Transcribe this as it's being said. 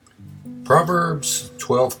Proverbs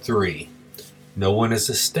 12:3. No one is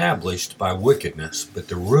established by wickedness, but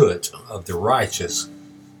the root of the righteous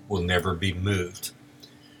will never be moved.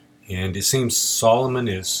 And it seems Solomon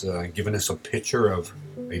is giving us a picture of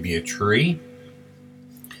maybe a tree.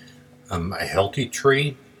 A healthy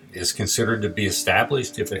tree is considered to be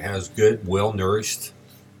established if it has good, well-nourished,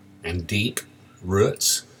 and deep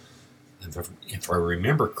roots. If I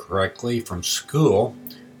remember correctly from school,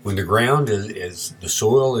 when the ground is the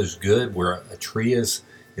soil is good, where a tree is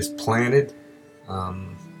planted,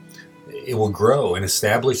 it will grow and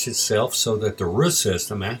establish itself so that the root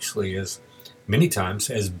system actually is many times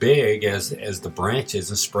as big as the branches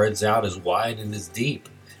and spreads out as wide and as deep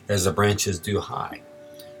as the branches do high.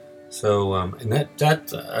 So, and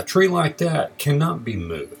that a tree like that cannot be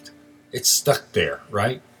moved. It's stuck there,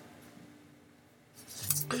 right?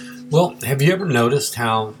 Well, have you ever noticed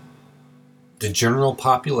how the general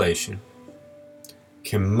population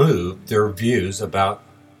can move their views about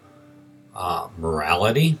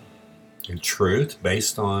morality and truth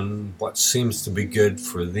based on what seems to be good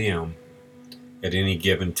for them at any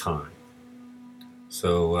given time?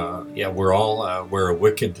 So, we're a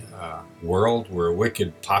wicked world. We're a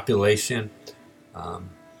wicked population.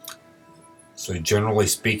 So generally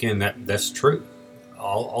speaking, that's true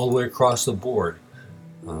all the way across the board.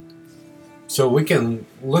 So we can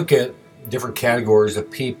look at different categories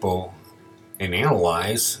of people and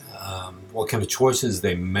analyze what kind of choices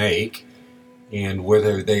they make and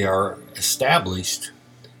whether they are established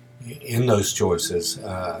in those choices.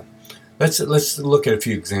 Let's look at a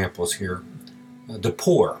few examples here. The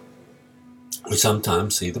poor. We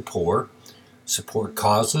sometimes see the poor support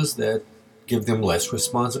causes that give them less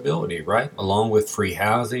responsibility, right? Along with free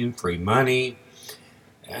housing, free money.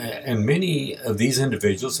 And many of these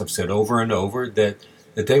individuals have said over and over that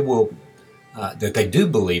they do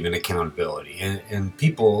believe in accountability, and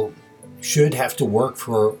people should have to work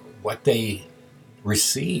for what they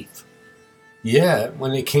receive. Yet,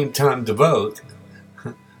 when it came time to vote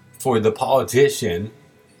for the politician,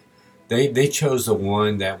 they chose the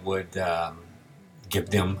one that would give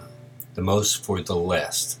them the most for the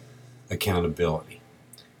less accountability.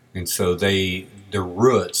 And so their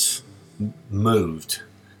roots moved.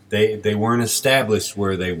 They weren't established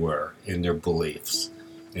where they were in their beliefs,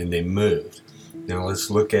 and they moved. Now let's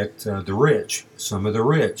look at the rich. Some of the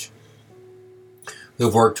rich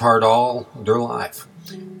who've worked hard all their life,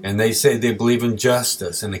 and they say they believe in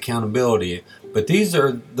justice and accountability, but these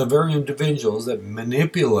are the very individuals that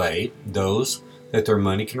manipulate those that their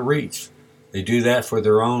money can reach. They do that for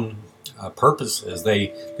their own purposes.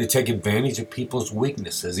 They take advantage of people's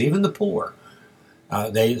weaknesses, even the poor.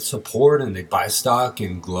 They support and they buy stock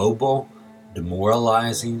in global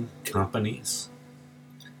demoralizing companies.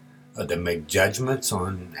 They make judgments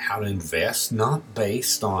on how to invest, not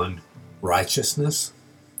based on righteousness,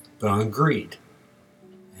 but on greed.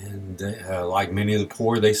 And like many of the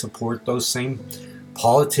poor, they support those same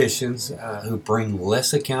politicians who bring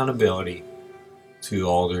less accountability to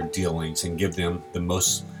all their dealings and give them the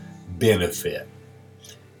most benefit.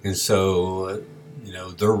 And so,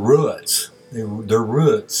 their roots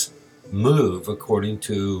move according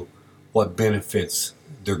to what benefits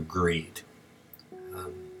their greed.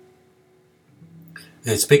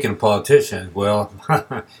 And speaking of politicians, well,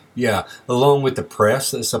 yeah, along with the press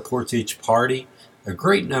that supports each party, a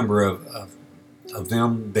great number of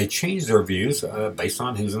them, they change their views based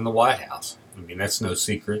on who's in the White House. I mean, that's no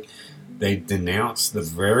secret. They denounce the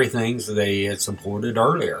very things that they had supported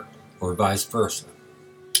earlier, or vice versa.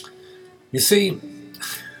 You see,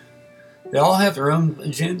 they all have their own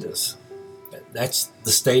agendas. That's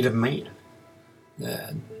the state of man.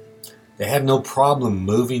 They have no problem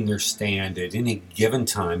moving their stand at any given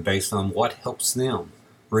time based on what helps them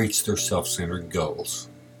reach their self-centered goals.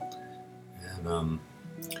 And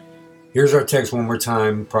here's our text one more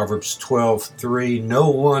time, Proverbs 12:3. No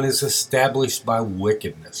one is established by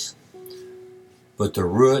wickedness, but the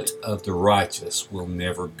root of the righteous will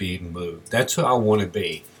never be moved. That's who I want to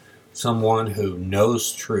be, someone who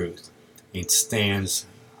knows truth and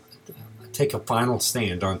take a final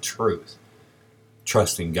stand on truth,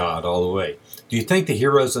 trusting God all the way. Do you think the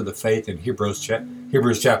heroes of the faith in Hebrews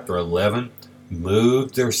chapter 11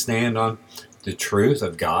 moved their stand on the truth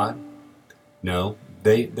of God? No,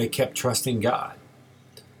 they kept trusting God.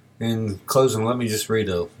 In closing, let me just read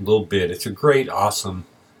a little bit. It's a great, awesome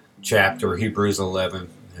chapter, Hebrews 11,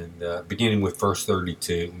 and beginning with verse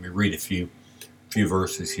 32. Let me read a few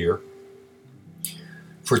verses here.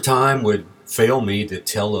 For time would fail me to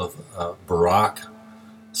tell of Barak,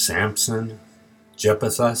 Samson,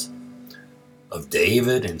 Jephthah, of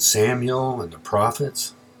David and Samuel and the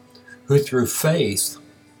prophets, who through faith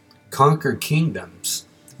conquered kingdoms,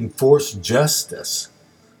 enforced justice,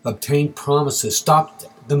 obtained promises, stopped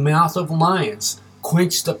the mouth of lions,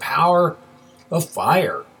 quenched the power of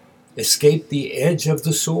fire, escaped the edge of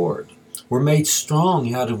the sword, were made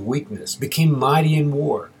strong out of weakness, became mighty in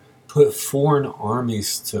war, put foreign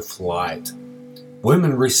armies to flight.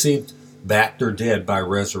 Women received back their dead by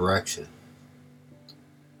resurrection.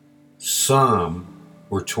 Some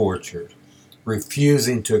were tortured,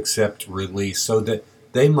 refusing to accept release so that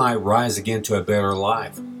they might rise again to a better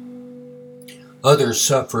life. Others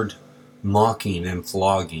suffered mocking and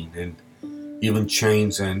flogging and even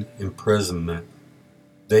chains and imprisonment.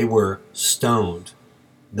 They were stoned.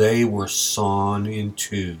 They were sawn in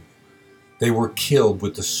two. They were killed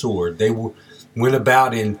with the sword. They went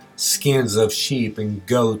about in skins of sheep and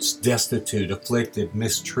goats, destitute, afflicted,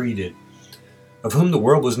 mistreated, of whom the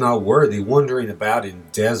world was not worthy, wandering about in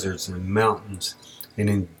deserts and mountains and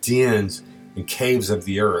in dens and caves of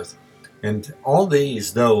the earth. And all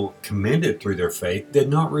these, though commended through their faith, did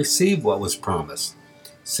not receive what was promised,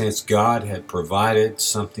 since God had provided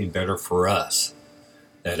something better for us,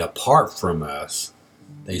 that apart from us,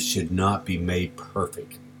 they should not be made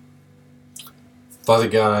perfect. Father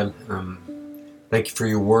God, thank you for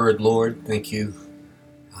your word, Lord. Thank you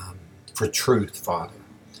for truth, Father.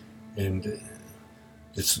 And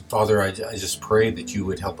Father, I just pray that you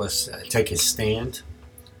would help us take a stand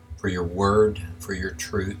for your word, for your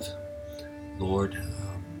truth, Lord,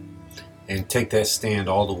 and take that stand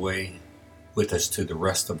all the way with us to the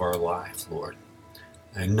rest of our lives, Lord,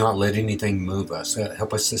 and not let anything move us.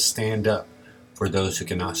 Help us to stand up for those who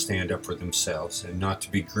cannot stand up for themselves, and not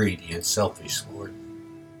to be greedy and selfish, Lord.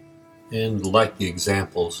 And like the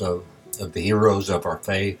examples of the heroes of our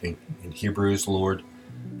faith in Hebrews, Lord,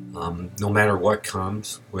 no matter what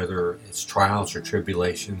comes, whether it's trials or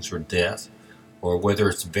tribulations or death, or whether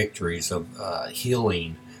it's victories of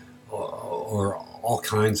healing or all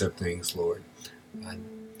kinds of things, Lord,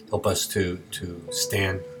 help us to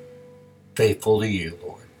stand faithful to you,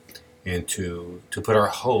 Lord, and to put our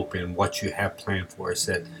hope in what you have planned for us,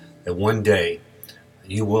 that one day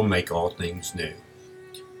you will make all things new,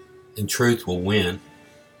 and truth will win.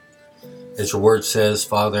 As your word says,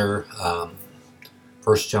 Father,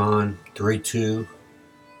 1 John 3:2,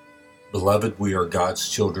 Beloved, we are God's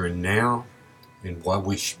children now, and what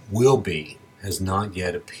we will be has not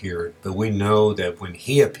yet appeared. But we know that when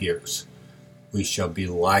he appears, we shall be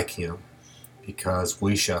like him, because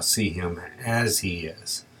we shall see him as he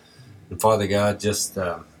is. And Father God, just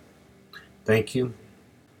thank you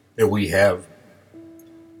that we have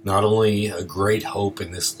not only a great hope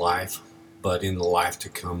in this life, but in the life to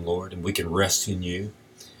come, Lord. And we can rest in you,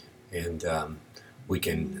 and we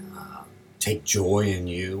can take joy in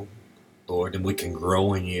you, Lord, and we can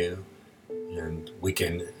grow in you, and we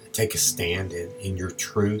can take a stand in your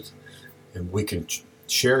truth, and we can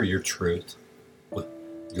share your truth, with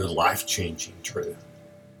your life-changing truth,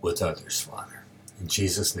 with others, Father. In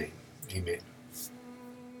Jesus' name, amen.